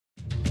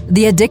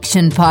The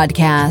Addiction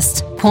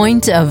Podcast,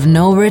 Point of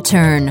No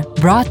Return,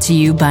 brought to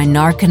you by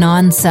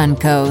Narconon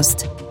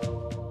Suncoast.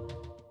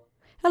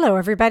 Hello,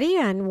 everybody,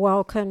 and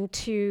welcome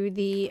to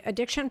the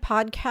Addiction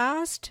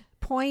Podcast,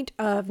 Point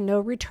of No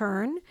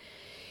Return.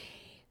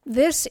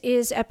 This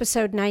is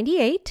episode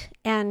 98,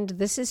 and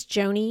this is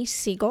Joni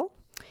Siegel.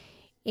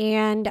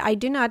 And I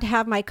do not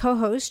have my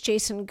co-host,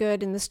 Jason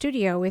Good, in the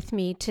studio with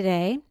me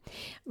today.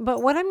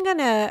 But what I'm going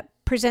to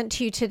present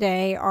to you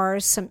today are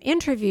some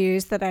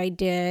interviews that I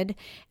did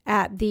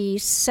at the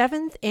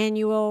 7th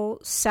Annual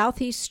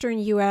Southeastern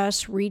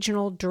U.S.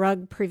 Regional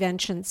Drug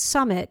Prevention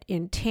Summit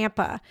in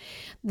Tampa.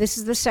 This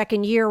is the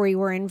second year we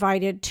were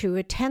invited to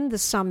attend the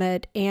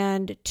summit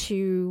and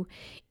to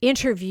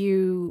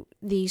interview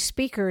the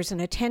speakers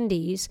and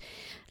attendees.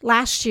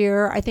 Last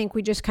year, I think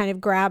we just kind of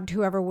grabbed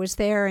whoever was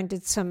there and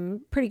did some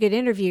pretty good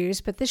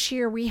interviews, but this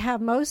year we have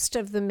most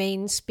of the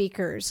main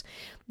speakers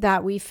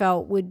that we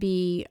felt would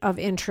be of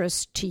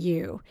interest to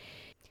you.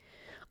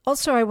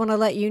 Also, I want to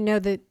let you know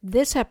that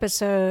this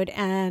episode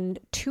and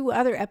two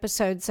other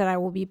episodes that I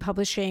will be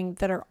publishing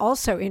that are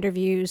also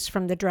interviews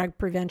from the Drug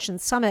Prevention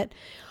Summit,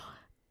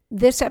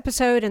 this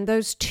episode and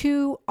those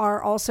two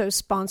are also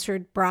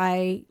sponsored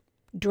by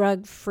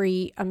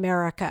Drug-Free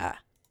America.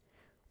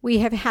 We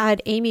have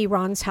had Amy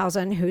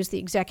Ronshausen, who's the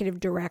executive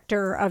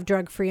director of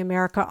Drug-Free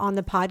America, on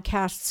the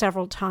podcast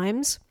several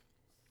times.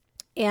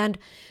 And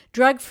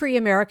Drug-Free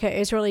America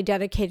is really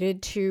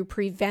dedicated to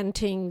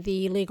preventing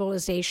the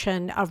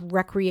legalization of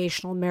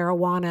recreational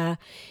marijuana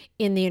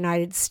in the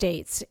United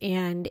States.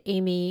 And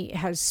Amy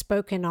has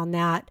spoken on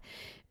that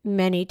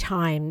many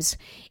times.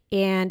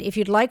 And if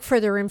you'd like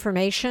further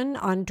information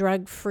on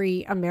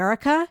Drug-Free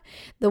America,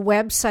 the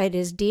website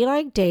is D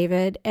like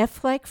David,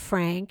 F like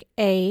Frank,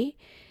 A,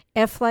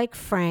 F like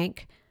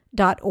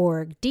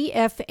Frank.org,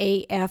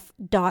 DFAF.org.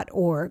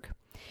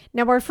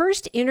 Now, our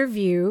first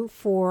interview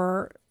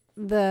for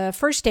the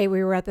first day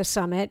we were at the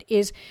summit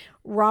is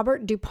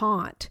Robert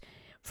DuPont.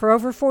 For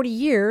over 40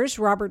 years,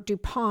 Robert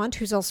DuPont,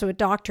 who's also a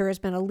doctor, has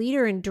been a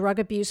leader in drug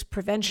abuse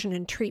prevention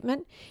and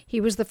treatment. He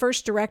was the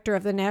first director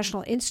of the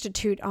National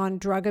Institute on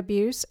Drug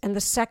Abuse and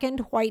the second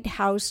White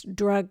House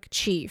drug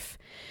chief.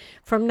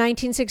 From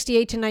 1968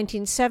 to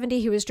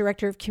 1970, he was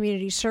Director of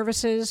Community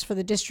Services for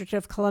the District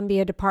of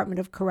Columbia Department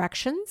of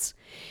Corrections.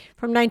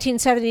 From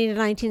 1970 to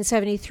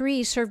 1973,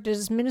 he served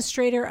as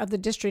Administrator of the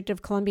District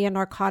of Columbia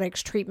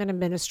Narcotics Treatment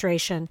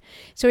Administration.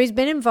 So he's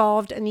been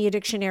involved in the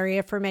addiction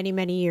area for many,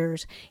 many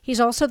years. He's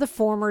also the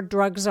former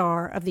drug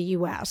czar of the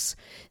U.S.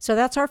 So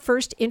that's our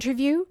first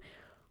interview,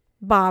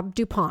 Bob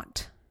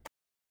DuPont.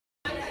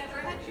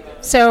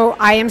 So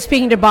I am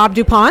speaking to Bob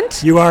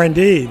DuPont. You are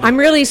indeed. I'm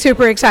really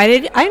super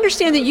excited. I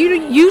understand that you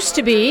used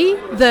to be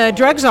the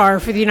drug czar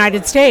for the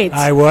United States.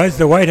 I was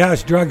the White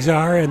House drug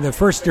czar and the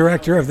first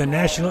director of the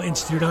National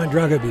Institute on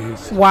Drug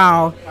Abuse.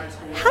 Wow.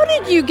 How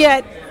did you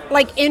get,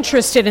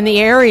 interested in the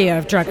area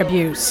of drug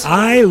abuse?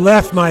 I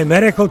left my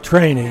medical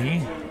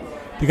training,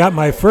 got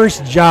my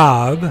first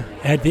job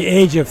at the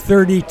age of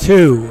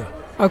 32.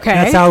 Okay.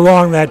 That's how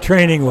long that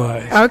training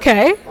was.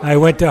 Okay. I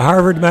went to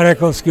Harvard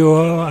Medical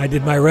School. I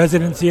did my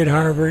residency at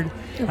Harvard.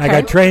 Okay. I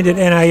got trained at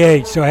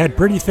NIH, so I had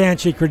pretty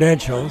fancy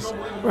credentials.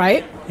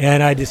 Right.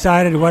 And I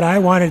decided what I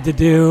wanted to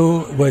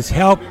do was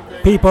help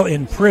people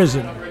in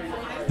prison,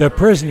 the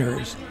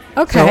prisoners.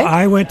 Okay. So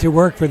I went to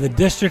work for the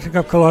District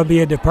of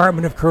Columbia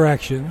Department of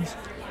Corrections,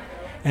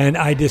 and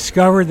I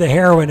discovered the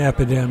heroin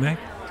epidemic,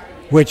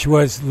 which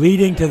was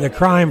leading to the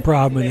crime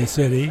problem in the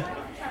city,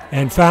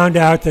 and found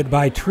out that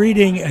by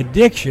treating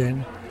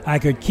addiction, I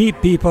could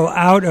keep people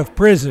out of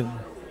prison.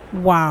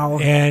 Wow.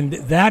 And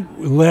that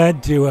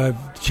led to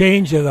a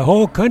change of the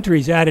whole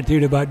country's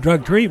attitude about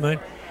drug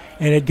treatment,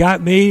 and it got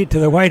me to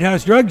the White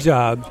House drug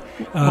job.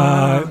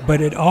 Wow.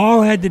 But it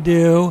all had to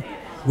do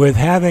with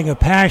having a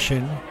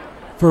passion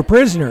for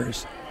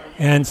prisoners.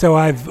 And so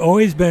I've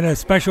always been a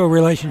special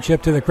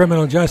relationship to the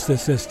criminal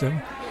justice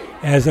system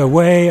as a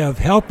way of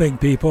helping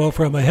people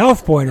from a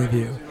health point of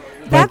view.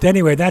 But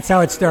anyway, that's how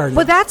it started.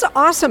 Well, that's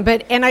awesome.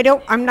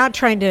 I'm not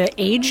trying to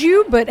age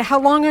you, but how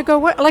long ago?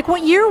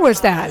 What year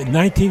was that?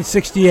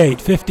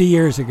 1968, 50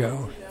 years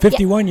ago.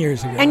 51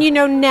 years ago. And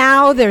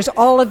now there's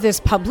all of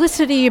this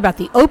publicity about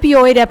the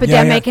opioid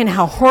epidemic and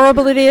how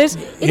horrible it is.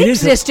 It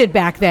existed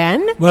back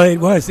then. Well, it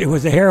was. It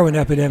was a heroin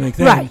epidemic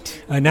then.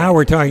 Right. Now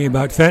we're talking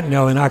about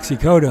fentanyl and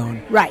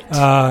oxycodone. Right.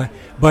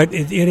 But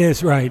it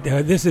is right.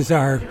 This is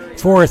our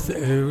fourth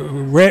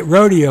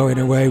rodeo in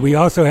a way. We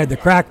also had the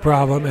crack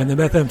problem and the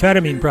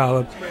methamphetamine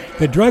problem.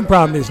 The drug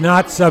problem is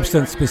not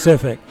substance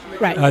specific.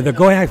 Right. The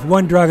going after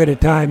one drug at a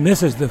time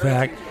misses the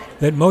fact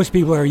that most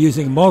people are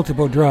using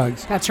multiple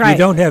drugs. That's right. You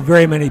don't have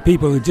very many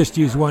people who just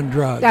use one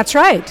drug. That's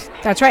right.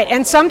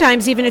 And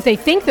sometimes even if they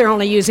think they're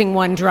only using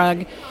one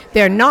drug,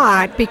 they're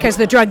not, because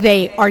the drug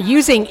they are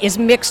using is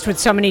mixed with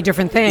so many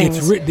different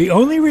things. The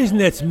only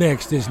reason it's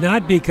mixed is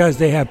not because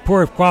they have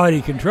poor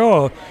quality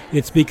control.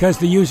 It's because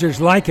the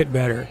users like it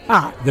better.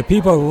 The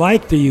people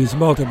like to use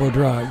multiple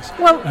drugs.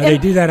 Well, they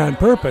do that on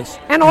purpose.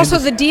 And also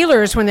the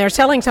dealers, when they're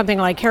selling something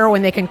like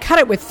heroin, they can cut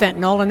it with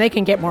fentanyl and they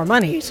can get more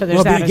money. So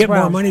there's that as well. They get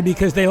more money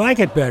because they like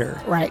it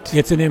better. Right.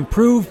 It's an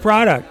improved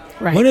product.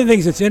 Right. One of the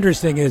things that's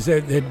interesting is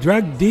that the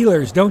drug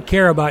dealers don't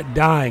care about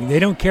dying. They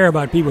don't care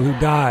about people who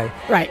die.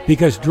 Right.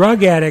 Because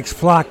drug addicts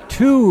flock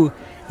to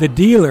the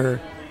dealer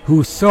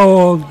who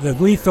sold the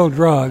lethal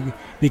drug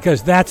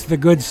because that's the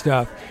good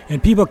stuff.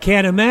 And people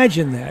can't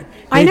imagine that.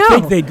 They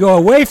think they go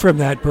away from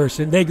that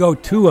person. They go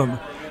to him.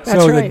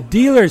 That's right. The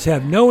dealers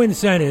have no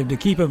incentive to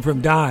keep him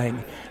from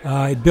dying.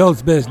 It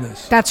builds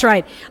business. That's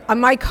right.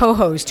 My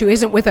co-host, who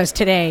isn't with us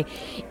today,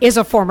 is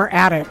a former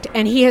addict,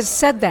 and he has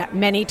said that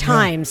many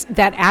times,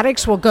 that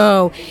addicts will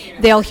go,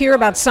 they'll hear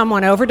about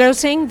someone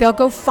overdosing, they'll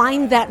go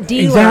find that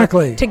dealer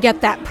to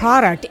get that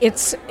product.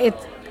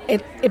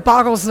 It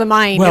boggles the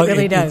mind. It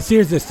really does.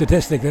 Here's the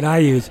statistic that I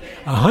use.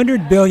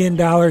 $100 billion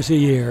a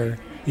year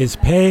is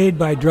paid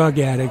by drug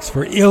addicts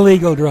for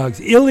illegal drugs.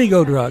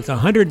 Illegal drugs,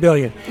 $100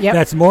 billion. Yep.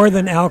 That's more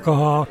than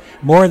alcohol,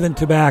 more than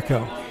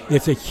tobacco.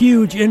 It's a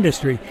huge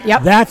industry.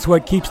 Yep. That's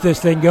what keeps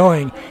this thing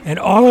going. And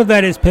all of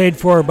that is paid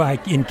for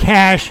in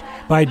cash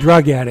by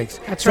drug addicts.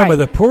 That's Some of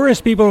the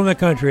poorest people in the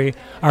country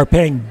are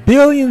paying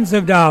billions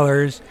of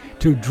dollars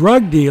to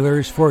drug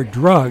dealers for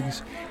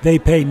drugs. They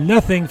pay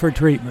nothing for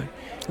treatment.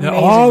 Now,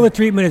 all the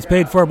treatment is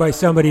paid for by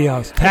somebody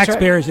else,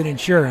 taxpayers and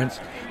insurance.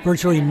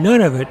 Virtually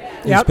none of it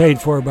is paid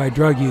for by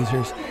drug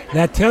users.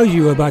 That tells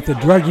you about the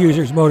drug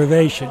user's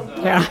motivation.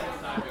 Yeah.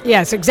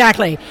 Yes,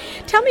 exactly.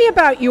 Tell me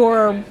about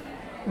your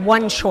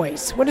one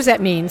choice. What does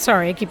that mean?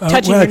 Sorry, I keep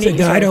touching your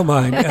knees. I don't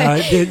mind.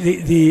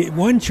 The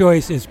one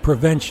choice is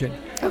prevention.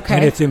 Okay.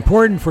 And it's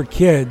important for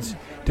kids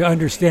to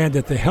understand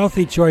that the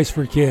healthy choice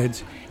for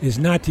kids is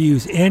not to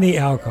use any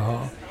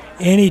alcohol,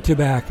 any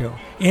tobacco,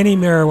 any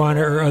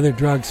marijuana or other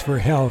drugs for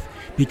health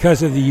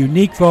because of the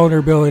unique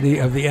vulnerability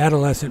of the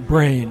adolescent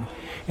brain.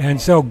 And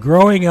so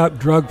growing up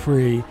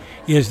drug-free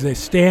is the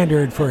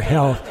standard for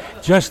health,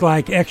 just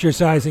like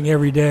exercising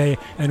every day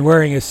and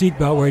wearing a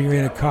seatbelt when you're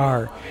in a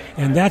car.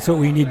 And that's what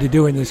we need to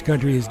do in this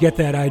country, is get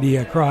that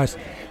idea across,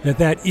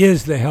 that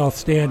is the health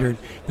standard.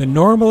 The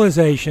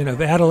normalization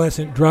of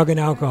adolescent drug and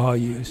alcohol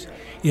use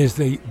is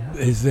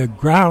the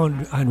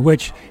ground on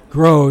which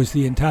grows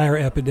the entire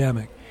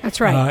epidemic.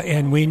 That's right.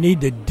 And we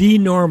need to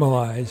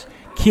denormalize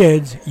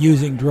kids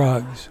using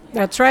drugs.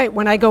 That's right.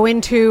 When I go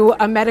into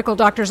a medical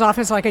doctor's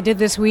office like I did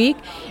this week,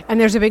 and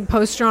there's a big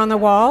poster on the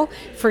wall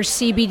for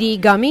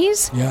CBD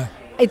gummies,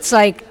 it's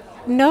like,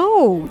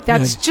 no,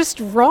 that's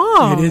just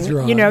wrong. It is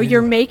wrong.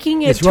 You're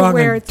making it it's to wrong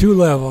where... on two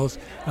levels.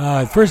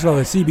 First of all,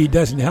 the CBD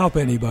doesn't help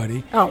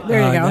anybody. Oh,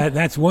 there you go.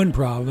 That's one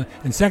problem.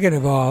 And second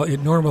of all, it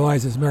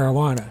normalizes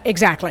marijuana.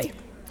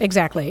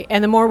 Exactly.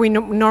 And the more we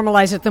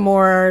normalize it, the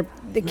more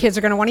the kids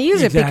are going to want to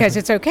use it because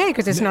it's okay,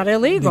 because it's not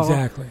illegal.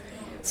 Exactly.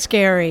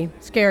 Scary.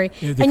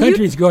 The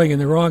country's going in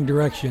the wrong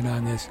direction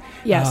on this.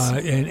 Yes.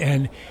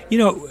 And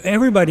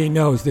everybody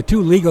knows the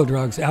two legal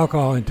drugs,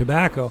 alcohol and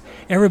tobacco,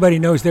 everybody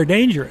knows they're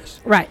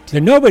dangerous. Right.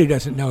 And nobody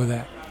doesn't know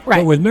that. Right.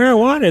 But with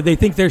marijuana, they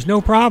think there's no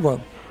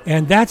problem.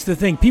 And that's the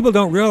thing. People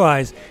don't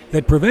realize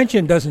that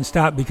prevention doesn't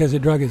stop because a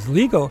drug is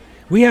legal.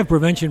 We have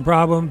prevention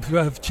problems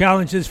of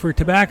challenges for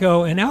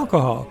tobacco and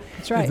alcohol.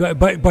 That's right.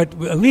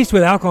 But at least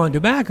with alcohol and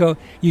tobacco,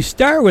 you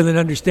start with an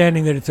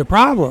understanding that it's a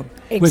problem.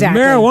 Exactly.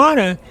 With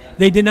marijuana,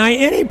 they deny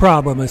any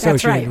problem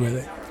associated with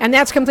it. And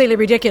that's completely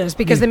ridiculous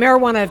because the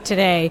marijuana of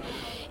today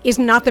is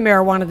not the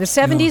marijuana of the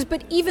 70s,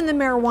 but even the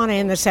marijuana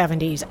in the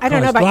 70s. I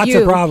don't know about you,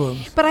 lots of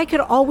problems. But I could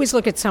always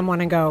look at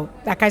someone and go,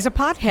 that guy's a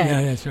pothead.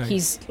 Yeah, that's right.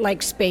 He's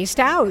like spaced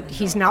out.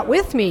 He's not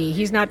with me.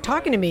 He's not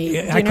talking to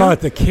me. I call it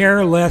the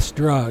careless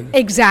drug.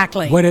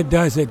 Exactly. What it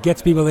does, it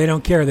gets people, they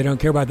don't care. They don't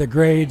care about the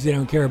grades. They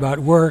don't care about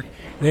work.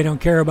 They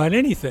don't care about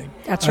anything.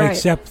 That's right.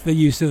 Except the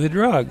use of the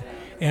drug.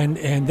 And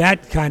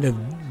that kind of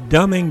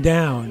dumbing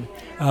down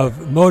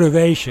of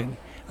motivation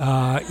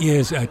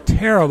is a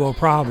terrible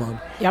problem.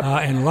 Yep.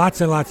 And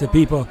lots of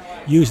people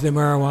use the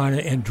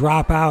marijuana and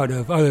drop out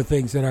of other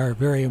things that are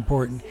very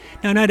important.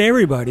 Now, not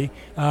everybody.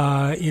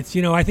 I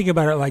think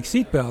about it like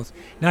seatbelts.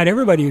 Not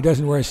everybody who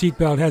doesn't wear a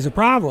seatbelt has a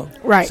problem.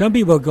 Right. Some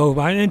people go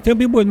by, and some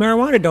people with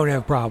marijuana don't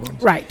have problems.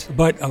 Right.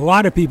 But a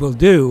lot of people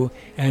do,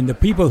 and the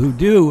people who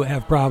do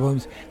have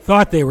problems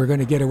thought they were going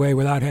to get away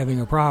without having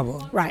a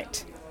problem.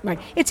 Right.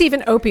 It's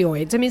even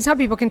opioids. I mean, some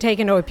people can take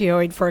an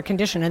opioid for a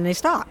condition and they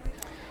stop.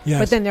 Yes.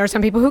 But then there are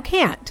some people who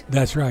can't.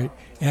 That's right.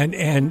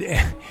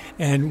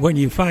 And when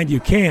you find you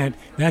can't,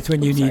 that's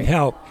when you need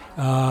help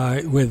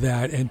with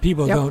that. And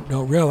people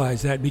don't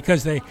realize that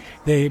because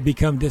they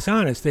become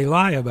dishonest. They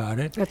lie about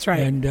it. That's right.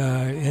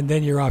 And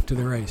then you're off to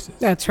the races.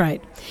 That's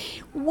right.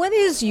 What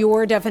is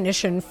your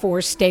definition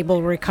for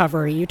stable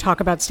recovery? You talk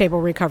about stable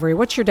recovery.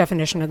 What's your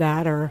definition of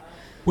that?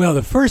 Well,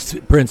 the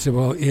first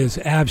principle is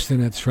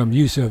abstinence from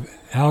use of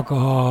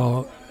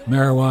alcohol,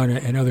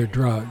 marijuana, and other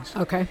drugs.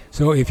 Okay.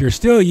 So if you're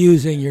still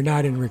using, you're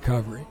not in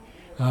recovery.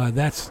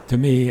 That's, to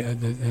me,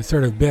 the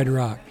sort of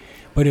bedrock.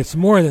 But it's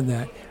more than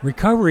that.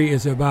 Recovery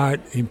is about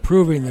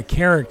improving the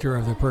character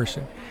of the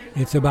person.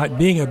 It's about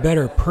being a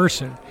better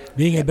person,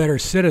 being a better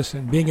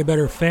citizen, being a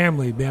better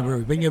family member,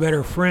 being a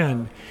better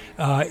friend.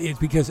 It's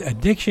because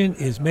addiction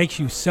makes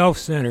you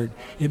self-centered.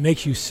 It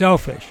makes you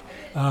selfish.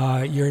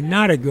 You're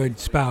not a good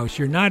spouse.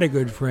 You're not a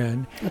good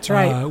friend. That's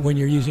right. When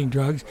you're using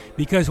drugs,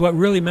 because what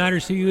really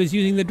matters to you is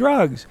using the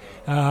drugs,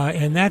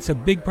 and that's a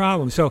big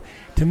problem. So,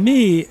 to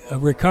me,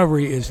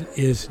 recovery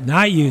is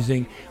not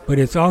using, but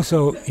it's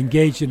also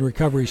engaged in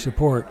recovery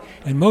support,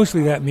 and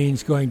mostly that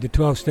means going to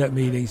 12-step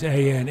meetings,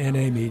 AA and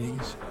NA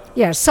meetings.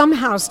 Yeah,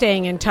 somehow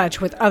staying in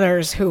touch with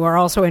others who are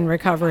also in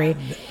recovery.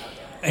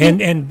 And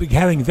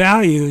having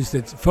values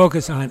that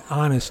focus on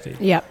honesty.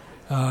 Yep.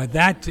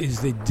 That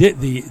is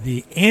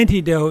the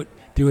antidote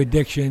to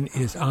addiction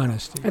is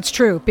honesty. That's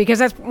true, because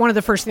that's one of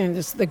the first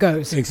things that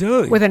goes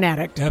Absolutely. with an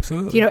addict.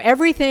 Absolutely. You know,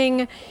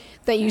 everything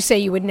that you say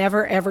you would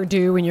never, ever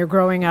do when you're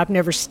growing up,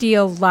 never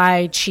steal,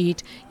 lie,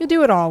 cheat, you'll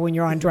do it all when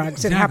you're on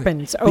drugs. Exactly. It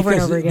happens over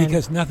and over again.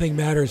 Because nothing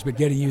matters but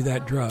getting you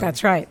that drug.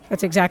 That's right.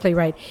 That's exactly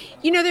right.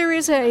 You know, there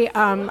is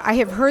I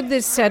have heard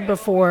this said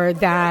before,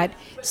 that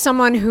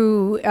someone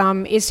who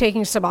is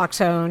taking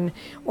Suboxone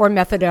or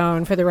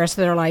methadone for the rest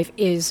of their life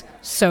is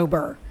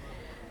sober.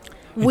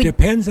 It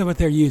depends on what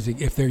they're using.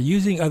 If they're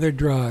using other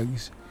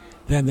drugs,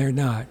 then they're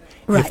not.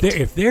 Right.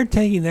 If they're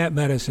taking that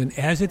medicine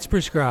as it's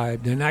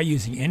prescribed, they're not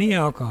using any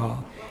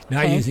alcohol,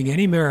 not using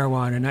any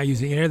marijuana, not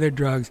using any other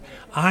drugs,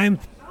 I'm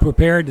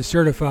prepared to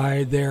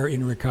certify they're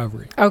in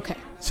recovery. Okay.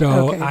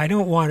 So I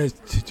don't want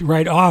to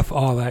write off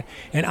all that.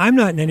 And I'm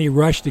not in any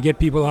rush to get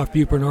people off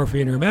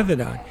buprenorphine or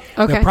methadone.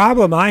 Okay. The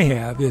problem I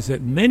have is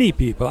that many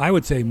people, I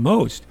would say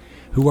most,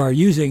 who are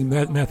using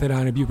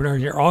methadone and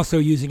buprenorphine are also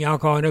using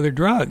alcohol and other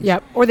drugs.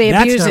 Yep. Or they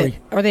abuse it.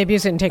 Or they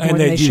abuse it and take more than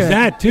they should. And they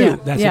use that too. Yeah.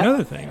 That's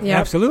another thing. Yep.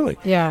 Absolutely.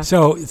 Yeah.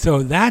 So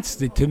that's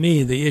to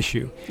me the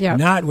issue. Yep.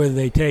 Not whether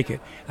they take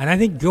it. And I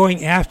think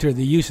going after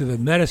the use of the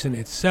medicine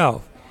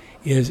itself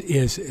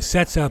is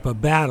sets up a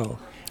battle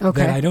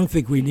that I don't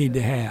think we need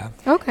to have.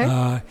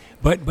 Okay.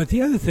 But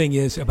the other thing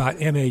is about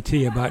MAT,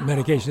 about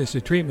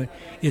medication-assisted treatment,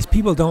 is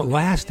people don't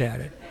last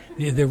at it.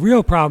 The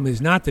real problem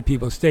is not that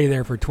people stay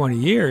there for 20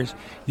 years.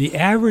 The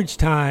average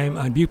time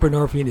on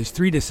buprenorphine is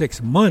 3 to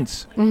 6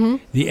 months.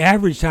 Mm-hmm. The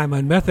average time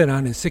on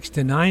methadone is 6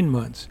 to 9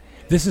 months.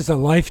 This is a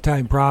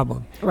lifetime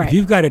problem. Right. If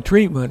you've got a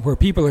treatment where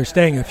people are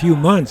staying a few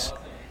months,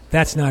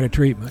 that's not a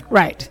treatment.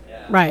 Right.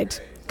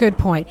 Good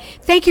point.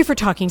 Thank you for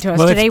talking to us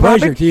It's today, a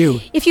pleasure Robert. to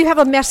you. If you have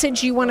a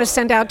message you want to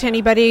send out to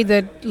anybody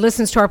that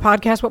listens to our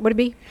podcast, what would it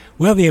be?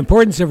 Well, the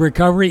importance of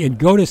recovery, and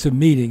go to some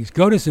meetings.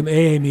 Go to some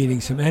AA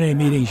meetings, some NA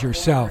meetings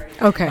yourself.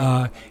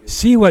 Okay.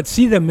 See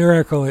the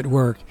miracle at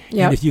work.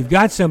 Yep. And if you've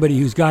got somebody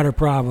who's got a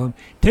problem,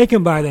 take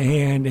them by the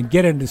hand and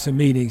get into some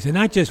meetings. And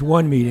not just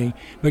one meeting,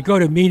 but go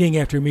to meeting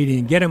after meeting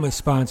and get them a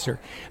sponsor.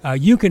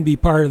 You can be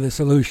part of the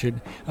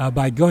solution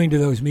by going to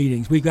those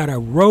meetings. We've got a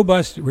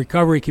robust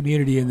recovery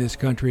community in this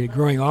country,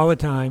 growing all the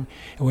time.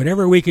 And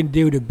whatever we can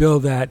do to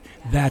build that,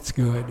 that's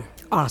good.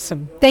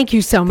 Awesome. Thank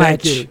you so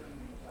much. Thank you.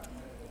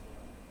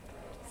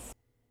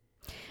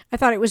 I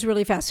thought it was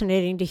really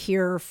fascinating to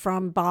hear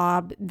from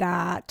Bob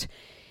that,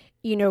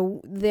 you know,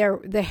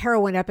 the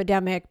heroin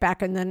epidemic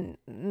back in the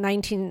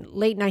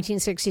late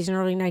 1960s and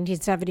early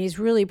 1970s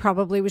really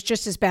probably was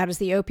just as bad as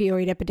the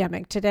opioid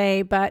epidemic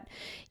today, but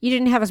you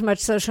didn't have as much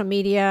social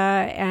media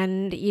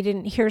and you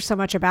didn't hear so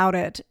much about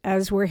it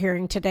as we're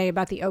hearing today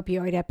about the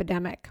opioid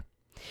epidemic.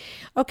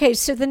 Okay,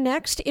 so the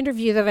next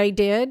interview that I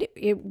did,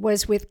 it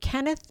was with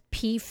Kenneth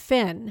P.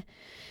 Finn.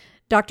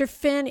 Dr.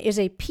 Finn is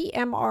a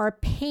PMR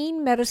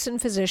pain medicine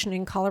physician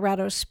in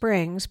Colorado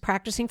Springs,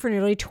 practicing for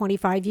nearly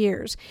 25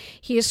 years.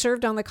 He has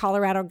served on the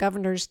Colorado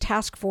Governor's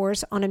Task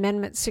Force on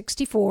Amendment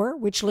 64,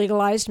 which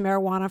legalized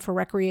marijuana for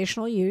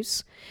recreational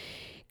use,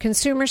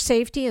 Consumer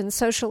Safety and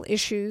Social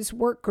Issues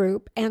Work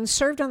Group, and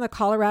served on the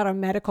Colorado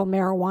Medical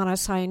Marijuana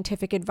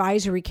Scientific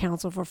Advisory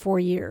Council for 4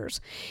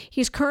 years.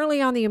 He's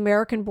currently on the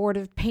American Board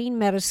of Pain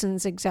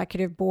Medicine's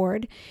Executive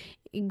Board,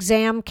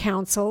 Exam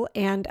Council,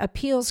 and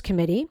Appeals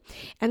Committee,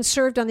 and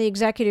served on the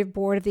Executive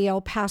Board of the El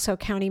Paso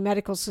County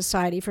Medical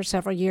Society for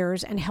several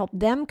years and helped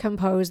them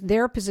compose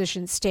their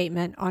position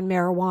statement on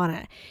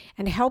marijuana,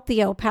 and helped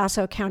the El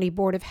Paso County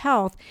Board of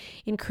Health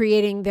in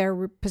creating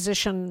their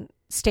position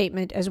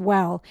statement as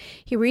well.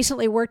 He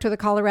recently worked with the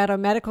Colorado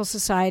Medical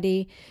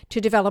Society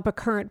to develop a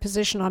current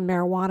position on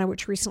marijuana,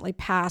 which recently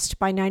passed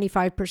by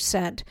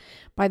 95%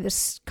 by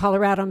the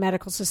Colorado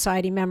Medical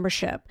Society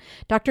membership.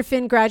 Dr.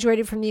 Finn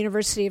graduated from the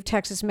University of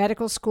Texas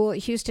Medical School at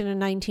Houston in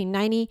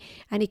 1990,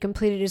 and he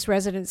completed his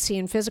residency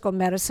in physical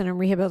medicine and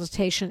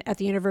rehabilitation at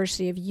the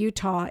University of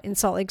Utah in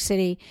Salt Lake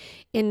City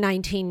in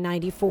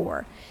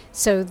 1994.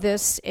 So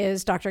this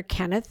is Dr.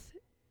 Kenneth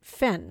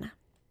Finn.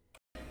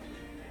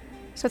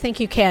 So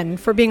thank you, Ken,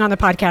 for being on the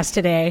podcast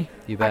today.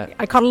 You bet.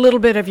 I caught a little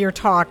bit of your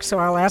talk, so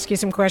I'll ask you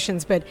some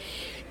questions, but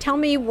tell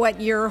me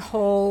what your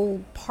whole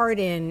part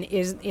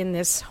is in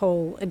this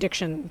whole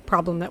addiction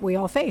problem that we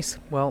all face.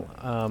 Well,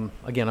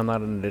 again, I'm not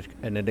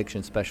an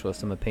addiction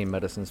specialist. I'm a pain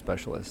medicine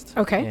specialist.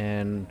 Okay.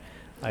 And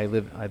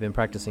I've been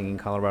practicing in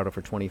Colorado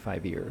for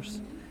 25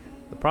 years.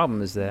 The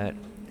problem is that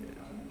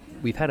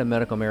we've had a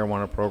medical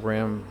marijuana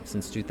program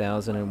since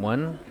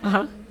 2001,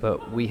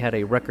 but we had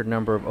a record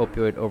number of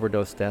opioid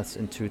overdose deaths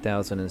in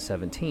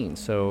 2017.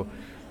 So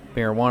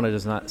marijuana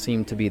does not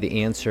seem to be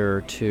the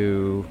answer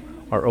to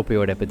our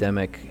opioid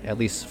epidemic, at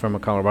least from a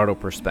Colorado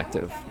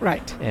perspective.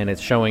 Right. And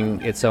it's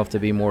showing itself to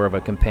be more of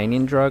a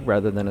companion drug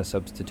rather than a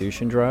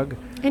substitution drug.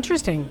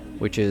 Interesting.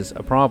 Which is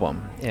a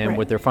problem. And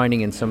what they're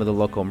finding in some of the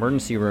local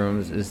emergency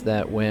rooms is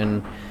that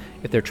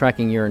if they're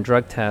tracking urine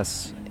drug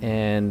tests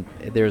and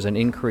there's an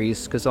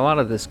increase, because a lot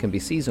of this can be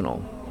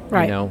seasonal.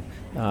 Right. You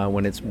know,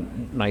 when it's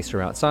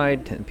nicer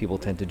outside, people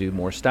tend to do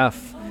more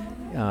stuff.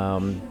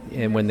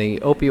 And when the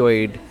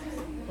opioid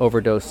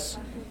overdoses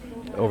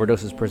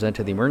present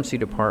to the emergency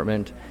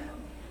department,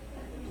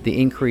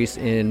 the increase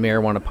in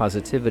marijuana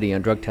positivity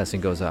on drug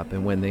testing goes up.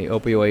 And when the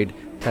opioid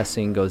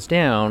testing goes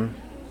down,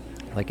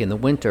 like in the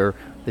winter,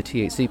 the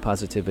THC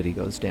positivity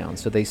goes down.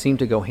 So they seem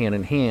to go hand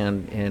in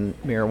hand, and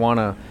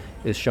marijuana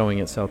is showing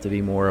itself to be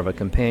more of a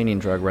companion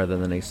drug rather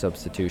than a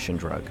substitution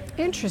drug.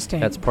 Interesting.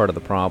 That's part of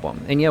the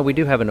problem. And yeah, we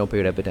do have an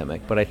opioid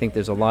epidemic, but I think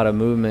there's a lot of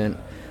movement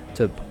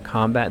to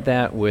combat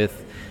that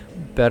with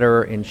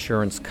better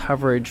insurance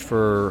coverage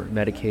for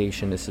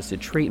medication-assisted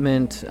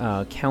treatment,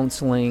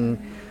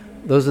 counseling.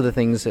 Those are the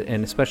things that,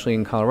 and especially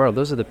in Colorado,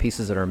 those are the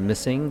pieces that are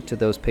missing to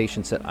those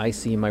patients that I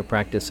see in my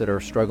practice that are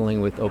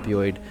struggling with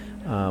opioid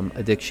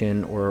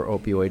addiction or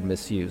opioid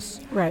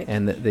misuse. Right.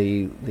 And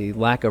the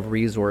lack of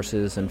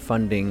resources and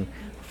funding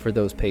for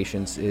those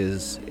patients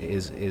is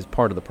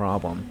part of the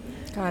problem.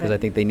 Got it. Because I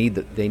think they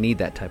need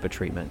that type of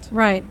treatment.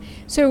 Right.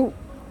 So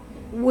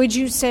would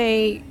you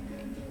say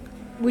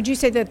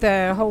that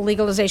the whole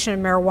legalization of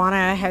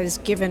marijuana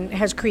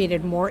has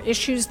created more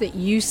issues that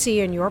you see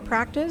in your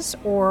practice,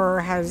 or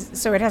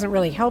it hasn't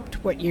really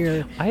helped what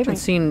you're... I haven't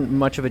seen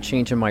much of a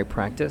change in my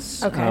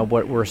practice. Okay.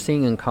 What we're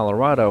seeing in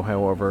Colorado,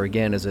 however,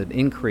 again, is an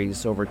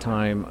increase over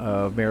time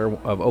of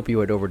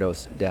opioid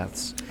overdose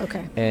deaths.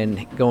 Okay.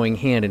 And going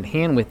hand in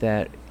hand with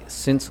that,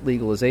 since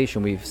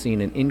legalization, we've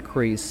seen an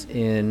increase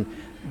in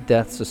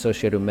deaths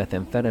associated with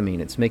methamphetamine.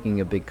 It's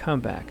making a big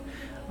comeback.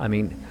 I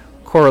mean,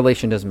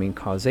 correlation doesn't mean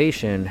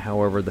causation.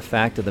 However, the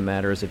fact of the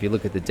matter is, if you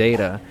look at the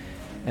data,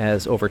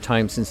 as over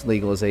time since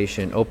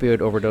legalization, opioid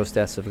overdose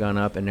deaths have gone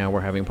up, and now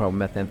we're having a problem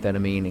with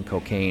methamphetamine and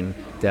cocaine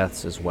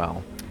deaths as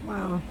well.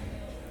 Wow.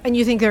 And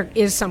you think there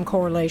is some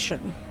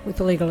correlation with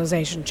the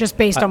legalization, just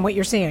based on what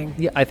you're seeing?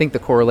 Yeah, I think the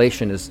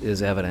correlation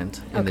is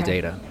evident in the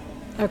data.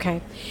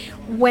 Okay.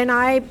 When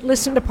I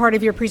listened to part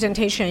of your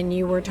presentation,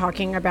 you were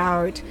talking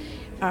about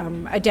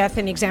a death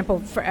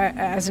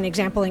as an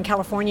example in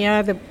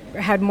California that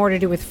had more to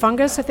do with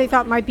fungus that they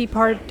thought might be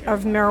part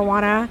of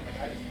marijuana.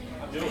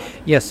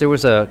 Yes, there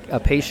was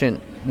a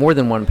patient, more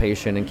than one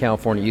patient in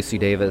California, UC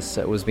Davis,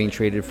 that was being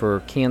treated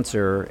for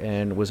cancer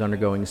and was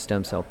undergoing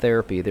stem cell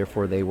therapy.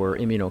 Therefore, they were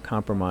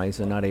immunocompromised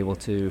and not able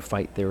to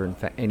fight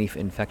any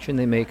infection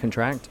they may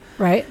contract.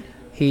 Right.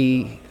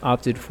 He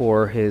opted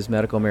for his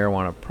medical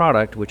marijuana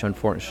product, which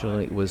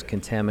unfortunately was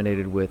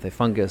contaminated with a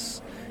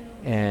fungus,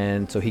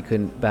 and so he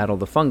couldn't battle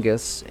the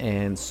fungus,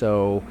 and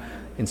so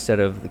instead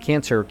of the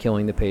cancer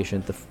killing the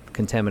patient, the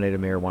contaminated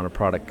marijuana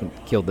product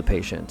killed the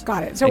patient.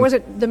 Got it. So was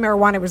it the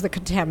marijuana, it was the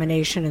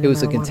contamination in the marijuana? It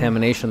was the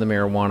contamination of the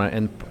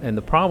marijuana, and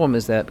the problem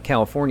is that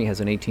California has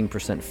an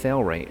 18%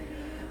 fail rate.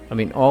 I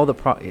mean,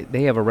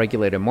 they have a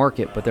regulated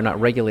market, but they're not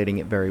regulating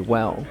it very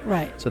well.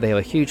 Right. So they have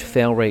a huge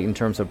fail rate in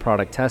terms of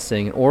product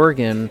testing.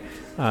 Oregon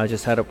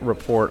just had a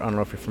report, I don't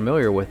know if you're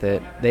familiar with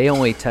it, they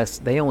only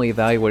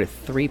evaluated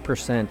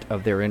 3%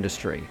 of their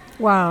industry.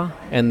 Wow.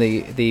 And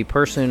the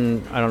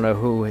person, I don't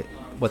know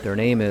what their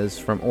name is,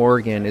 from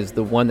Oregon is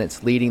the one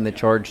that's leading the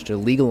charge to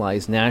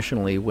legalize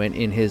nationally, when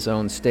in his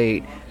own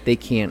state they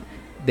can't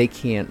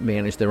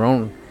manage their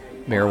own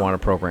marijuana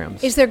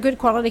programs. Is there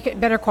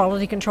better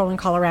quality control in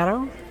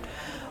Colorado?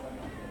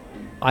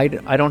 I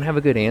don't have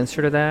a good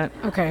answer to that.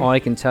 Okay. All I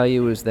can tell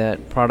you is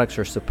that products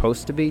are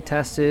supposed to be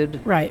tested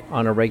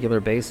on a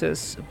regular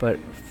basis, but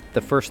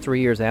the first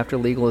 3 years after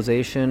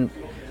legalization,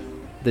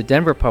 the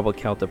Denver Public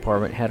Health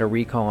Department had a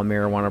recall on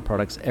marijuana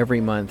products every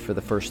month for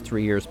the first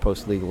 3 years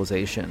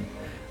post-legalization.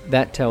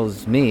 That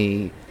tells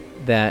me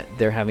that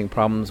they're having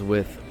problems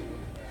with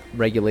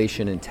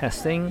regulation and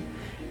testing,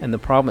 and the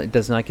problem, it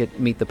does not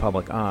meet the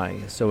public eye.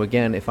 So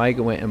again, if I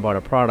go in and bought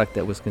a product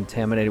that was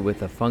contaminated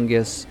with a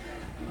fungus,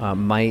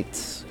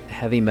 mites,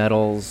 heavy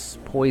metals,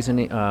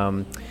 poison,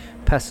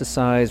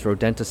 pesticides,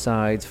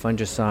 rodenticides,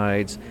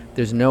 fungicides,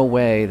 there's no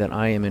way that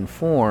I am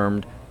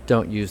informed,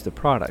 don't use the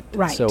product.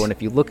 Right. So, and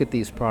if you look at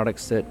these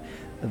products, that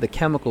the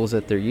chemicals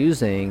that they're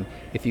using,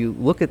 if you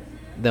look at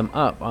them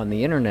up on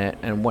the internet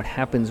and what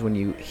happens when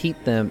you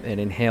heat them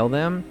and inhale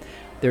them,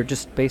 they're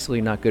just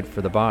basically not good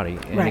for the body.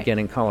 And right. again,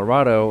 in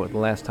Colorado, the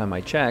last time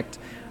I checked,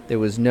 there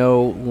was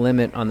no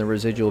limit on the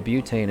residual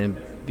butane in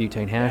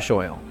butane hash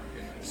oil.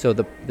 So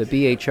the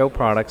BHO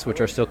products, which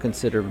are still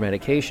considered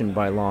medication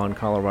by law in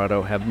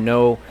Colorado, have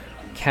no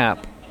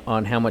cap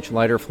on how much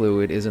lighter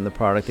fluid is in the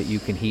product that you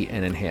can heat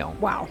and inhale.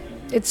 Wow.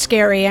 It's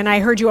scary. And I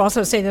heard you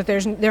also say that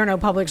there are no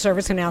public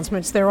service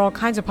announcements. There are all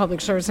kinds of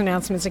public service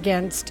announcements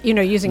against,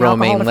 using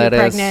romaine alcohol if you're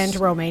pregnant,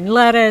 romaine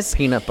lettuce,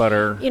 peanut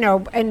butter,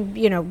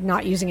 and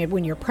not using it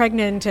when you're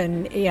pregnant.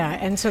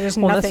 And so there's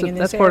nothing in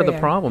this That's part of the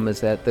problem,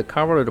 is that the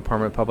Colorado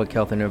Department of Public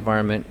Health and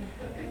Environment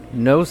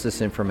knows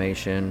this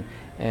information.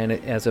 And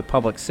as a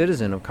public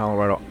citizen of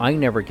Colorado, I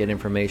never get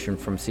information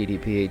from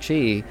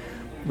CDPHE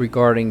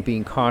regarding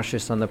being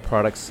cautious on the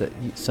products that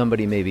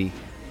somebody may be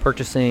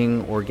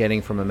purchasing or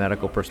getting from a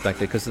medical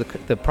perspective, because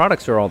the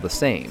products are all the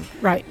same.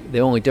 Right.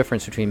 The only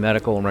difference between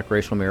medical and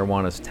recreational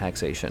marijuana is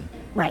taxation.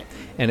 Right.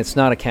 And it's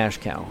not a cash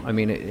cow. I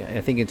mean,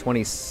 I think in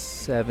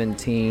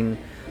 2017,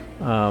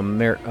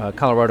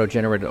 Colorado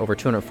generated over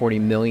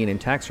 $240 million in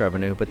tax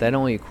revenue, but that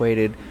only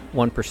equated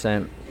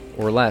 1%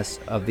 or less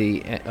of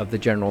the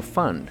general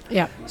fund.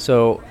 Yeah.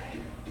 So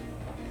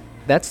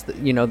that's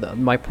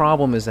my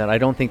problem is that I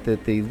don't think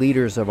that the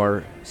leaders of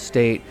our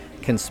state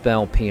can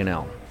spell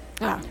P&L.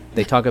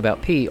 They talk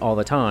about P all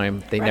the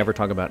time. They never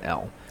talk about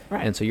L.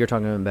 Right. And so you're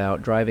talking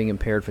about driving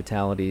impaired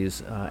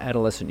fatalities,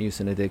 adolescent use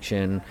and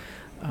addiction,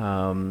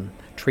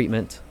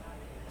 treatment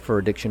for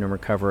addiction and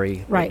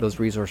recovery. Right. Those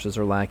resources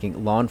are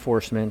lacking. Law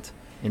enforcement,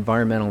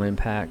 environmental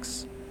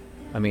impacts.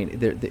 I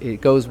mean,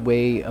 it goes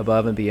way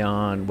above and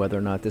beyond whether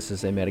or not this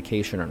is a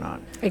medication or not.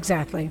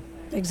 Exactly.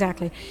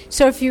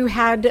 So if you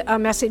had a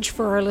message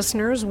for our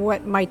listeners,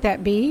 what might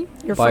that be?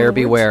 Buyer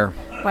beware.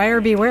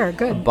 Buyer beware,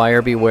 good.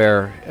 Buyer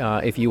beware.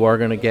 If you are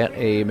going to get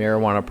a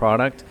marijuana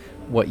product,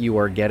 what you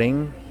are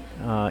getting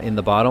in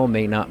the bottle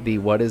may not be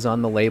what is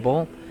on the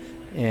label,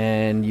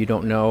 and you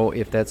don't know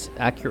if that's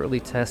accurately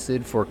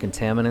tested for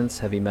contaminants,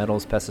 heavy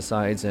metals,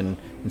 pesticides, and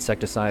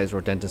insecticides,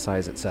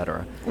 rodenticides,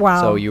 etc. Wow.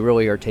 So you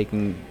really are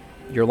taking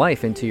your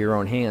life into your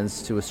own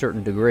hands to a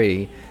certain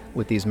degree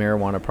with these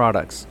marijuana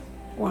products.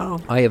 Wow.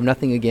 I have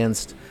nothing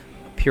against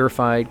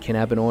purified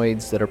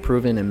cannabinoids that are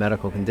proven in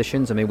medical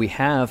conditions. I mean, we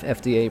have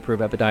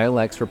FDA-approved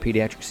Epidiolex for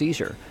pediatric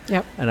seizure.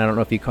 Yep. And I don't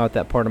know if you caught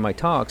that part of my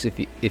talks. If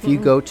you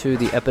go to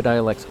the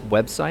Epidiolex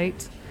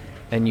website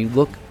and you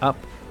look up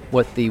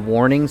what the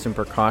warnings and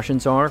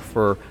precautions are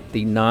for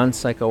the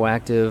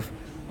non-psychoactive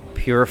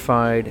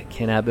purified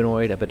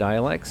cannabinoid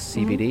Epidiolex,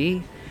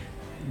 CBD,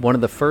 one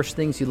of the first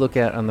things you look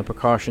at on the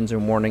precautions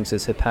and warnings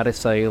is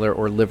hepatocellular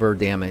or liver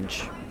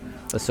damage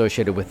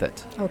associated with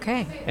it.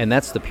 Okay. And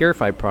that's the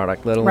purified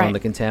product, let alone the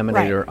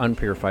contaminated or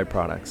unpurified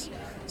products.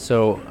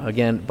 So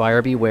again,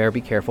 buyer beware, be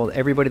careful.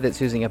 Everybody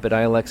that's using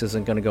Epidiolex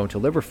isn't going to go into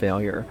liver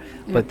failure,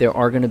 but there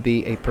are going to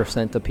be a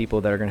 % of people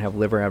that are going to have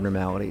liver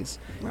abnormalities.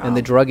 Wow. And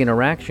the drug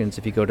interactions,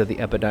 if you go to the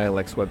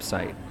Epidiolex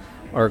website,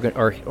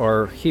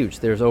 are huge.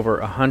 There's over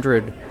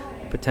 100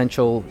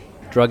 potential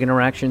drug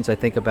interactions. I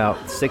think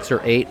about 6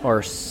 or 8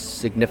 are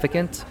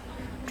significant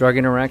drug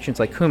interactions,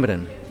 like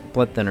Coumadin,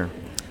 blood thinner.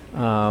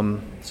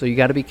 So you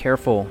got to be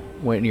careful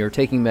when you're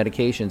taking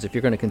medications. If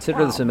you're going to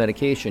consider this a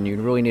medication, you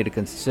really need to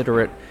consider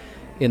it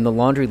in the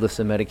laundry list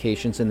of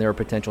medications, and there are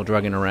potential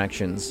drug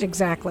interactions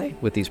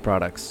with these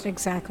products.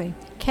 Exactly.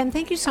 Ken,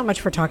 thank you so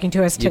much for talking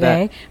to us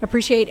today.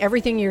 Appreciate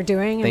everything you're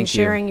doing and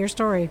sharing your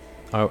story.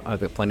 I've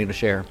got plenty to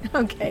share.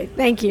 Okay,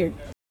 thank you.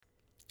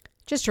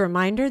 Just a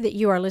reminder that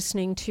you are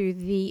listening to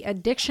the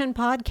Addiction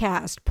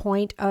Podcast,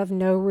 Point of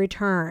No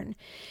Return.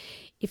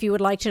 If you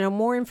would like to know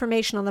more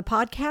information on the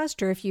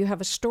podcast, or if you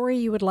have a story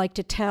you would like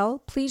to tell,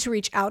 please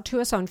reach out to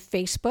us on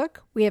Facebook.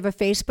 We have a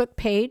Facebook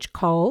page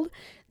called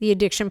The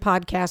Addiction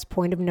Podcast,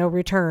 Point of No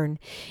Return.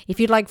 If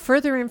you'd like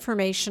further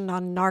information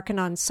on Narcan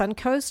on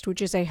Suncoast,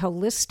 which is a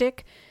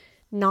holistic,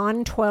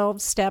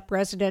 non-12-step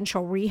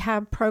residential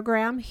rehab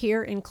program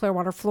here in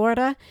Clearwater,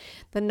 Florida,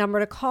 the number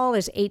to call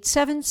is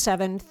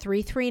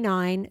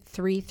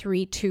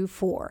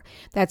 877-339-3324.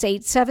 That's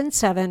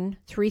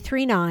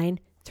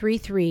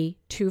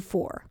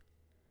 877-339-3324.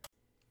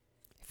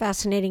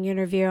 Fascinating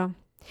interview.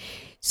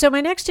 So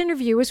my next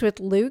interview is with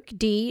Luke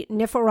D.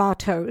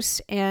 Niforatos,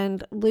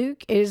 and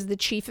Luke is the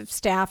Chief of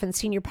Staff and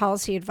Senior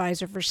Policy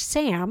Advisor for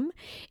SAM,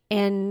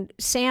 and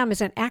SAM is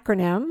an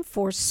acronym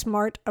for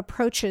Smart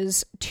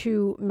Approaches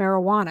to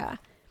Marijuana.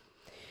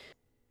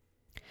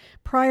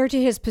 Prior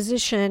to his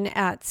position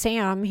at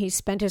SAM, he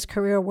spent his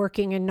career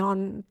working in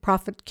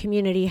nonprofit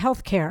community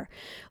healthcare.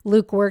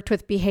 Luke worked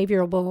with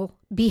behavioral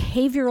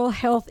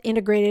health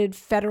integrated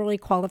federally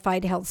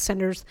qualified health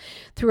centers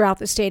throughout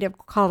the state of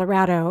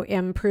Colorado,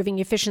 improving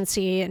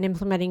efficiency and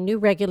implementing new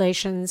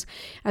regulations,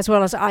 as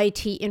well as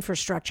IT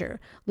infrastructure.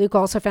 Luke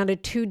also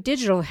founded 2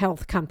 digital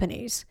health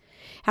companies.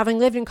 Having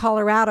lived in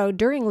Colorado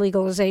during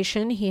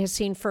legalization, he has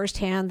seen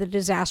firsthand the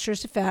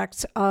disastrous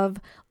effects of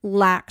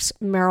lax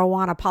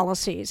marijuana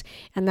policies,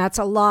 and that's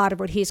a lot of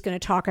what he's going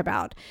to talk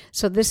about.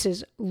 So this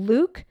is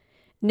Luke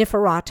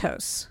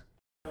Niforatos.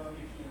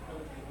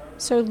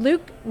 So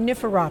Luke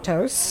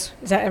Niforatos,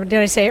 did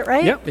I say it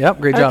right?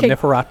 Yep. Great job,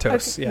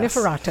 Niforatos. Okay. Yes.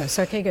 Niforatos.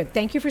 Okay, good.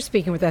 Thank you for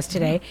speaking with us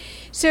today.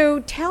 So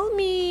tell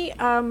me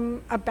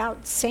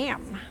about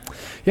SAM.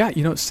 Yeah,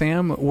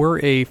 SAM, we're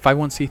a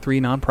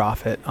 501c3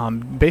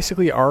 nonprofit.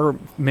 Basically, our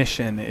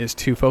mission is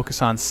to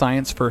focus on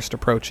science-first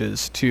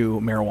approaches to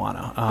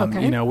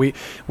marijuana.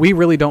 We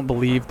really don't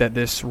believe that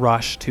this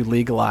rush to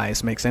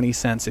legalize makes any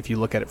sense if you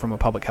look at it from a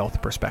public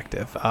health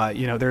perspective.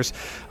 There's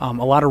a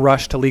lot of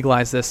rush to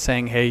legalize this,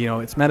 saying, hey,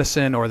 it's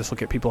medicine, or this will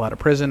get people out of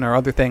prison, or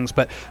other things.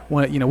 But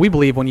we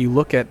believe when you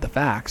look at the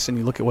facts and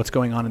you look at what's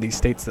going on in these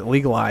states that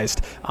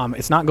legalized,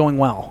 it's not going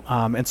well.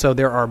 And so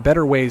there are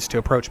better ways to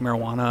approach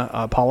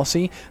marijuana policy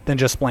than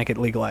just blanket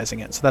legalizing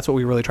it. So that's what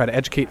we really try to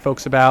educate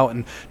folks about,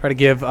 and try to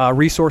give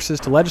resources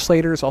to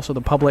legislators, also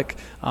the public,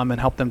 and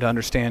help them to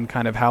understand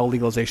kind of how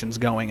legalization is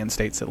going in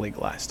states that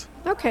legalized.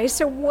 Okay,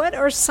 so what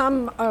are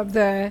some of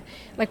the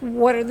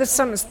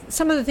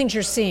some of the things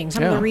you're seeing?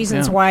 Some of the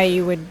reasons why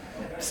you would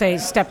say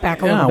step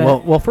back a little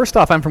bit? Well, first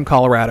off, I'm from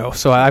Colorado,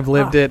 so I've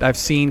lived it. I've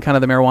seen kind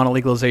of the marijuana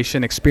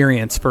legalization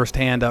experience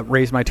firsthand.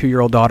 Raised my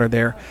 2-year-old daughter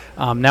there.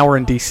 Now we're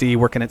in D.C.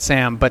 working at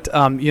SAM. But,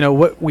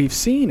 what we've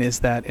seen is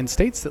that in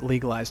states that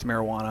legalized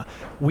marijuana,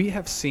 we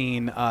have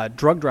seen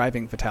drug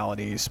driving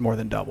fatalities more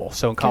than double.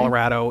 So in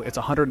Colorado, it's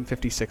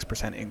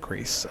 156%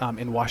 increase.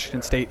 In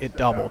Washington State, it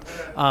doubled.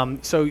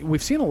 So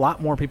we've seen a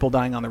lot more people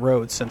dying on the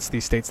road since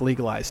these states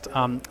legalized.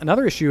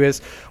 Another issue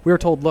is we were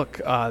told, look,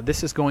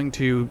 this is going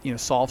to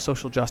solve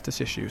social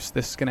justice issues.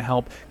 This is going to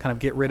help kind of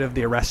get rid of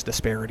the arrest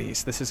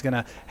disparities. This is going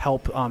to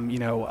help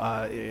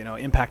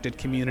impacted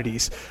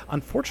communities.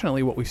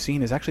 Unfortunately, what we've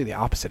seen is actually the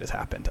opposite has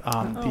happened. The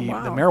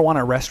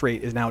marijuana arrest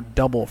rate is now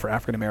double for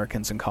African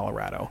Americans in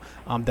Colorado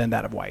than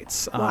that of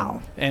whites.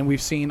 And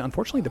we've seen,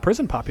 unfortunately, the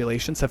prison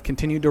populations have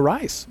continued to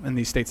rise in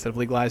these states that have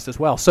legalized as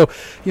well. So,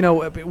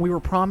 we were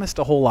promised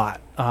a whole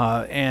lot.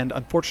 And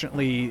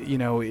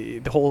unfortunately,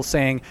 the whole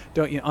saying,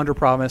 don't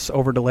under-promise,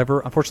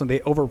 over-deliver. Unfortunately,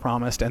 they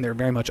over-promised, and they're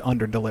very much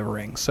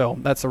under-delivering. So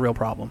that's a real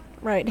problem.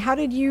 Right. How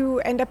did you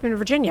end up in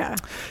Virginia?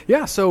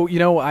 Yeah. So,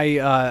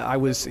 I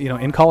was,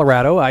 in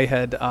Colorado. I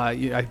had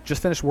I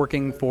just finished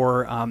working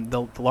for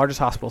the largest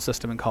hospital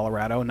system in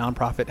Colorado, a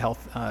nonprofit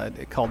health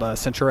called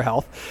Centura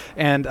Health,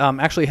 and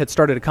actually had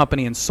started a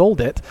company and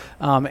sold it.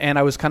 And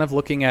I was kind of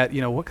looking at,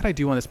 what could I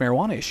do on this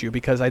marijuana issue,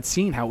 because I'd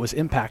seen how it was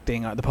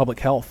impacting the public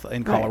health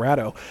in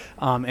Colorado.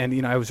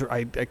 And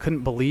I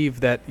couldn't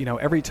believe that,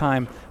 every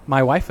time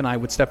my wife and I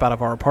would step out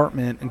of our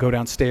apartment and go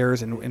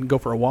downstairs and go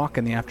for a walk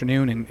in the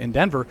afternoon in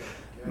Denver,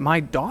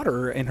 my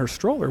daughter in her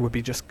stroller would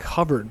be just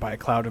covered by a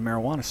cloud of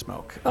marijuana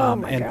smoke. Oh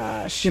my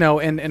gosh.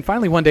 And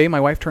finally one day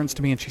my wife turns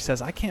to me and she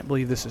says, I can't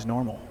believe this is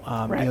normal.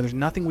 There's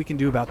nothing we can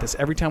do about this.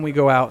 Every time we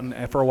go out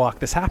and for a walk,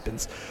 this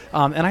happens.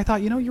 And I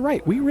thought, you're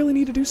right. We really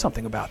need to do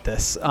something about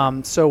this.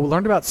 So we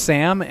learned about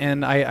SAM,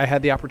 and I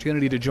had the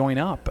opportunity to join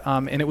up.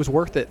 And it was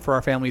worth it for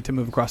our family to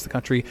move across the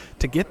country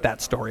to get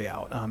that story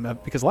out.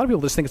 Because a lot of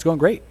people just think it's going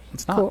great.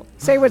 It's not. Cool.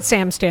 Say what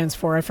SAM stands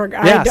for. I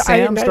forgot. Yeah,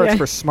 SAM stands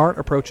for Smart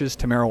Approaches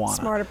to Marijuana.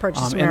 Smart Approaches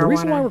to Marijuana. And the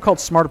reason why we're called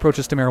Smart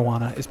Approaches to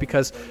Marijuana is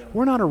because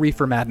we're not a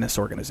reefer madness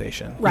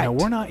organization. Right.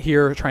 We're not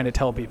here trying to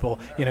tell people,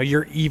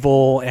 you're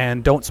evil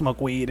and don't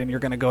smoke weed and you're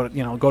going to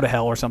go to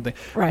hell or something.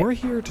 Right. We're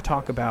here to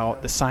talk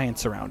about the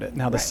science around it.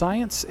 Now, the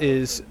science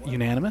is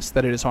unanimous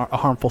that it is a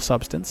harmful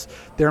substance.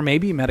 There may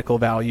be medical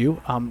value.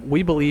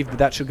 We believe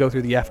that should go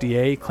through the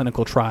FDA,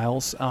 clinical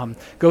trials,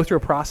 go through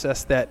a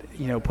process that,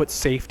 puts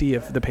safety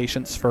of the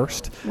patients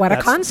first. What a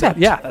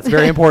concept. That's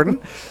very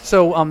important.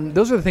 So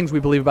those are the things we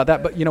believe about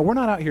that. But, we're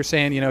not out here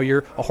saying,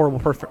 you're a horrible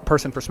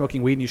person for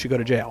smoking weed and you should go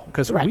to jail,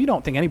 because we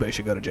don't think anybody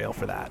should go to jail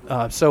for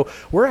that. So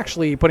we're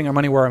actually putting our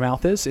money where our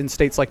mouth is. In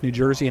states like New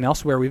Jersey and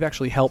elsewhere, we've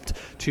actually helped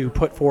to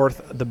put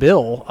forth the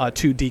bill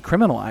to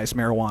decriminalize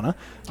marijuana,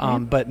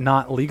 but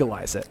not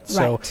legalize it.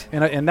 So,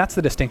 and that's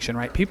the distinction,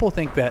 right? People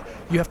think that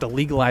you have to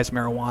legalize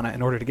marijuana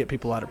in order to get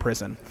people out of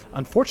prison.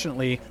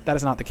 Unfortunately, that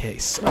is not the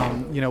case.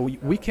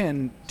 We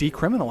can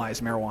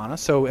decriminalize marijuana.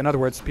 So in other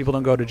words, people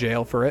don't go to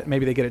jail for it.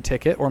 Maybe they get a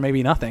ticket or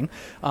maybe nothing.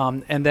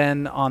 And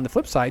then on the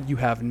flip side, you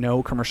have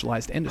no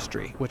commercialized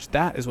industry, which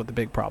that is what the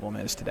big problem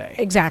is today.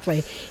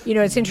 Exactly.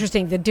 It's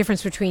interesting, the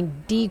difference between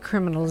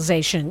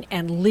decriminalization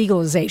and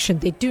legalization,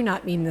 they do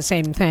not mean the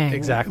same thing.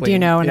 Exactly.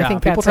 And I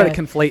think people try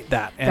to conflate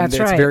that, and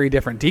it's very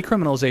different.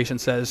 Decriminalization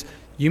says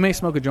you may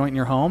smoke a joint in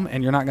your home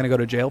and you're not going to go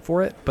to jail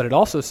for it, but it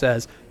also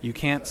says you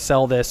can't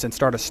sell this and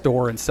start a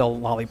store and sell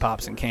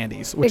lollipops and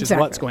candies, which is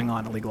what's going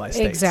on in legalized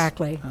states.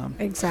 Exactly.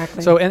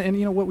 So,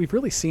 and what we've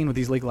really seen with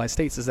these legalized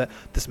states is that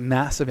this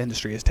massive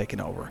industry has taken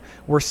over.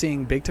 We're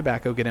seeing big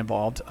tobacco get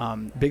involved.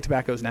 Big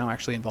tobacco is now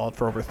actually involved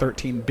for over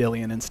 $13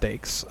 billion in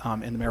stakes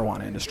in the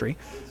marijuana industry.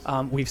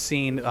 We've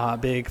seen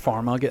big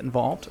pharma get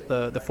involved.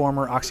 The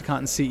former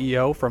OxyContin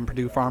CEO from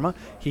Purdue Pharma,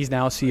 he's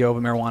now CEO of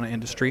a marijuana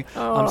industry.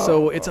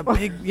 So it's a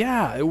big,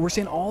 Yeah, we're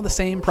seeing all the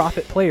same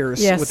profit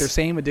players with their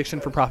same addiction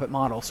for profit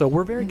model. So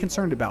we're very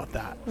concerned about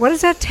that. What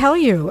does that tell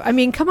you? I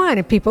mean, come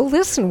on, people,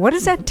 listen. What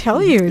does that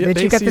tell you?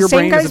 That you got the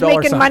same guys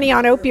making money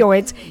on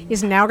opioids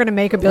is now going to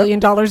make $1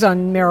 billion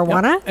on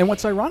marijuana? Yep. And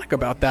what's ironic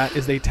about that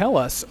is they tell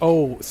us,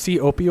 oh, see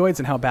opioids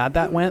and how bad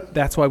that went?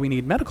 That's why we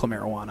need medical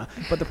marijuana.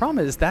 But the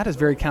problem is that is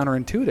very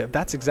counterintuitive.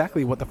 That's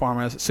exactly what the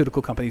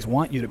pharmaceutical companies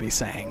want you to be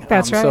saying.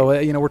 That's right.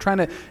 So, we're trying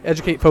to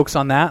educate folks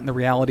on that and the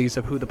realities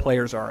of who the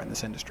players are in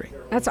this industry.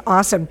 That's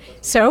awesome.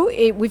 So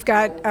we've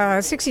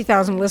got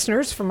 60,000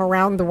 listeners from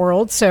around the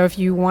world. So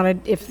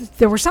if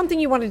there was something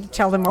you wanted to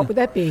tell them, what would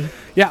that be?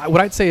 Yeah,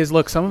 what I'd say is,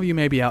 look, some of you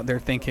may be out there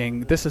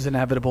thinking this is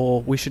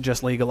inevitable. We should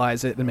just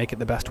legalize it and make it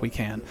the best we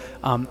can.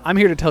 I'm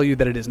here to tell you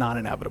that it is not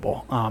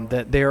inevitable.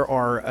 That there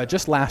are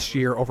just last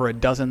year over a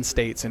dozen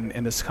states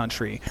in this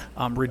country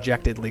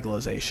rejected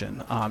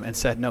legalization and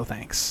said no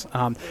thanks.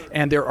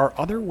 And there are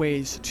other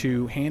ways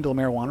to handle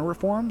marijuana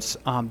reforms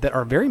that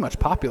are very much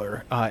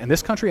popular in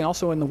this country and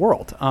also in the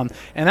world. And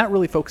that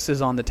really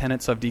focuses on the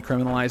tenets of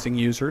decriminalizing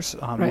users.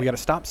 Right. We got to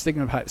stop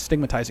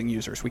stigmatizing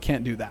users. We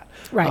can't do that.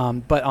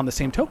 Right. But on the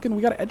same token,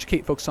 we got to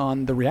educate folks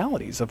on the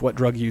realities of what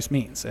drug use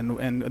means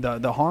and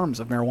the harms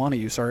of marijuana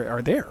use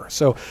are there.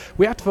 So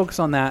we have to focus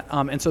on that.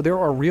 And so there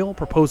are real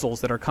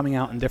proposals that are coming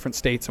out in different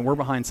states, and we're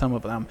behind some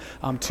of them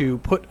to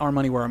put our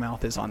money where our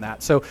mouth is on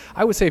that. So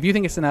I would say if you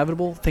think it's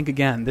inevitable, think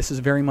again. This is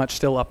very much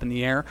still up in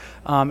the air.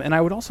 And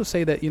I would also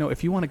say that,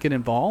 if you want to get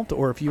involved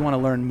or if you want to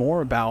learn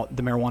more about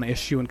the marijuana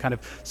issue and kind of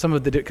some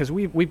of the, because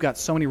we've got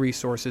so many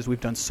resources, we've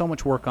done so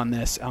much work on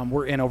this.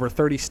 We're in over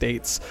 30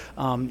 states.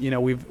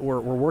 We're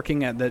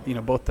working at the,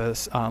 both the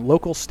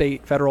local,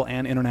 state, federal,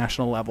 and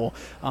international level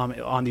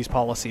on these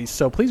policies.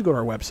 So please go to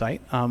our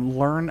website,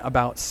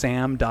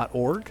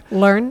 learnaboutsam.org.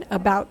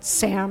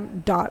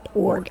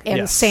 Learnaboutsam.org. And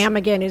yes. SAM,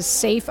 again, is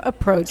Safe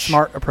Approach.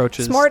 Smart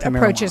Approaches to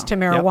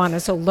Marijuana.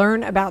 Yep. So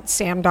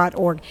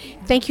learnaboutsam.org.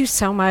 Thank you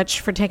so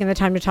much for taking the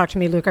time to talk to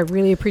me, Luke. I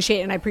really appreciate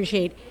it, and I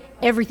appreciate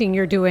everything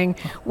you're doing.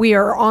 We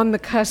are on the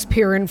cusp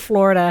here in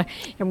Florida,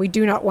 and we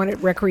do not want it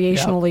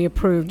recreationally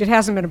approved. It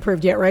hasn't been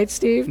approved yet, right,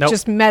 Steve? Nope.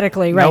 Just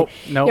medically, right?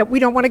 Nope. Yeah, we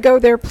don't want to go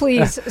there,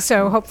 please.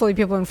 So hopefully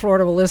people in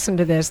Florida will listen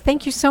to this.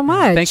 Thank you so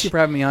much. Thank you for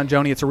having me on,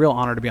 Joni. It's a real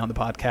honor to be on the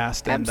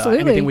podcast. Absolutely.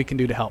 And anything we can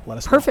do to help, let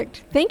us know.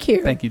 Perfect. Thank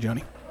you. Thank you,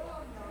 Joni.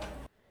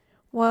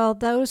 Well,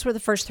 those were the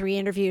first 3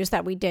 interviews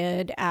that we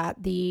did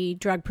at the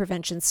Drug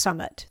Prevention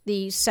Summit,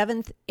 the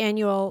 7th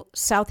annual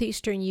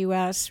Southeastern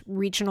U.S.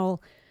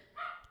 Regional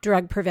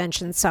Drug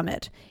Prevention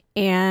Summit.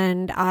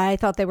 And I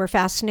thought they were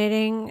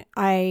fascinating.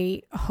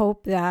 I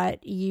hope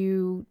that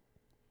you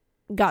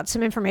got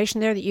some information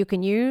there that you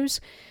can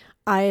use.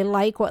 I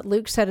like what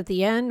Luke said at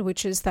the end,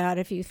 which is that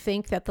if you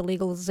think that the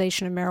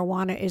legalization of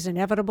marijuana is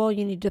inevitable,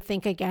 you need to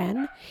think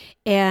again.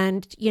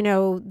 And,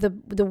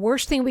 the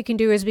worst thing we can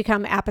do is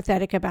become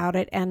apathetic about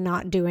it and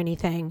not do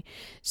anything.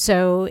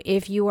 So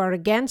if you are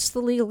against the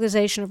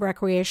legalization of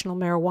recreational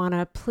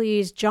marijuana,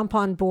 please jump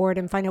on board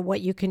and find out what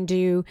you can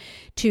do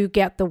to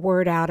get the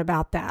word out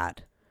about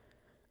that.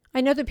 I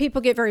know that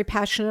people get very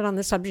passionate on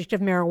the subject of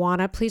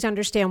marijuana. Please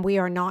understand we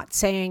are not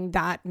saying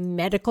that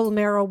medical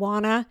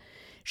marijuana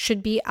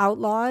should be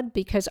outlawed,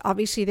 because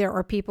obviously there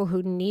are people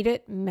who need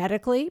it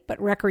medically, but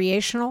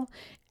recreational,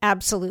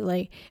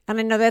 absolutely. And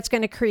I know that's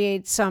going to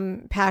create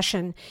some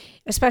passion,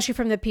 especially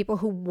from the people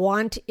who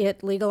want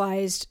it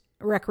legalized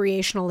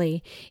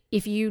recreationally.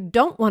 If you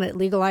don't want it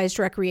legalized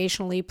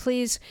recreationally,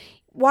 please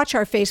watch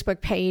our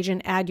Facebook page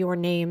and add your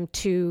name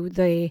to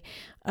the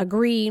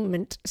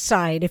agreement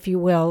side, if you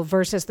will,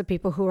 versus the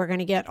people who are going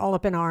to get all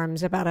up in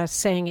arms about us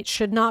saying it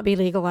should not be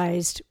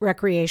legalized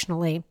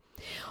recreationally.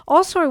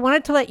 Also, I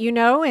wanted to let you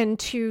know and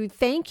to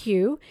thank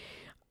you.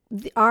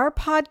 Our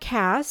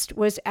podcast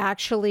was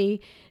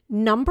actually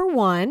number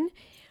 1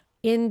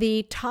 in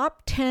the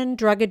top 10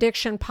 drug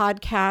addiction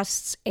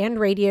podcasts and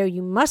radio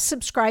you must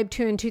subscribe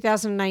to in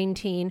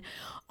 2019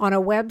 on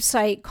a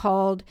website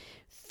called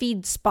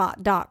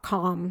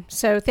feedspot.com.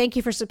 So thank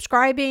you for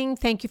subscribing.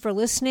 Thank you for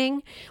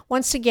listening.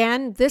 Once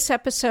again, this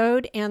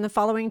episode and the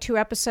following 2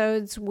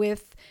 episodes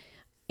with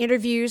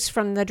interviews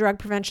from the Drug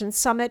Prevention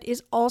Summit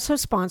is also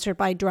sponsored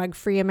by Drug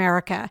Free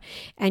America.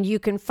 And you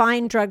can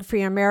find Drug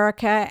Free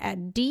America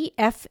at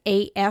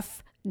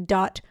dfaf.org.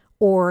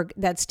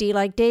 That's D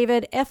like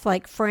David, F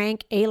like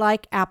Frank, A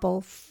like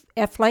Apple,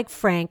 F like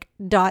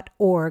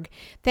Frank.org.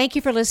 Thank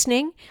you for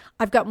listening.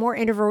 I've got more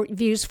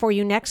interviews for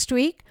you next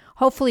week.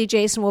 Hopefully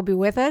Jason will be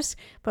with us,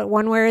 but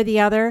one way or the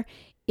other,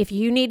 if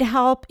you need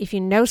help, if you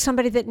know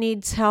somebody that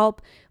needs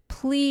help,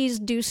 please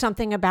do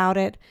something about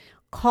it.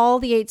 Call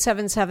the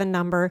 877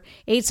 number,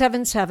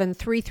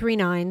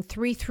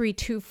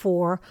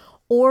 877-339-3324,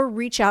 or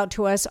reach out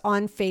to us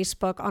on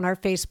Facebook, on our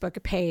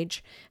Facebook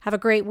page. Have a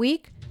great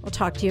week. We'll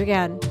talk to you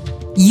again.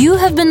 You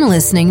have been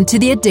listening to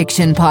the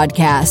Addiction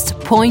Podcast,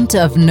 Point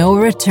of No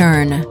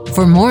Return.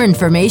 For more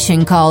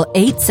information, call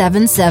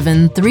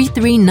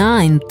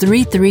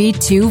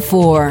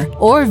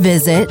 877-339-3324 or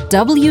visit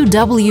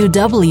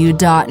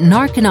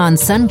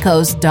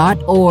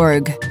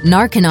www.narcanonsuncoast.org.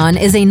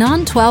 Narcanon is a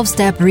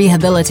non-12-step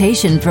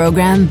rehabilitation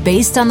program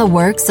based on the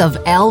works of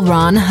L.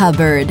 Ron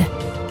Hubbard.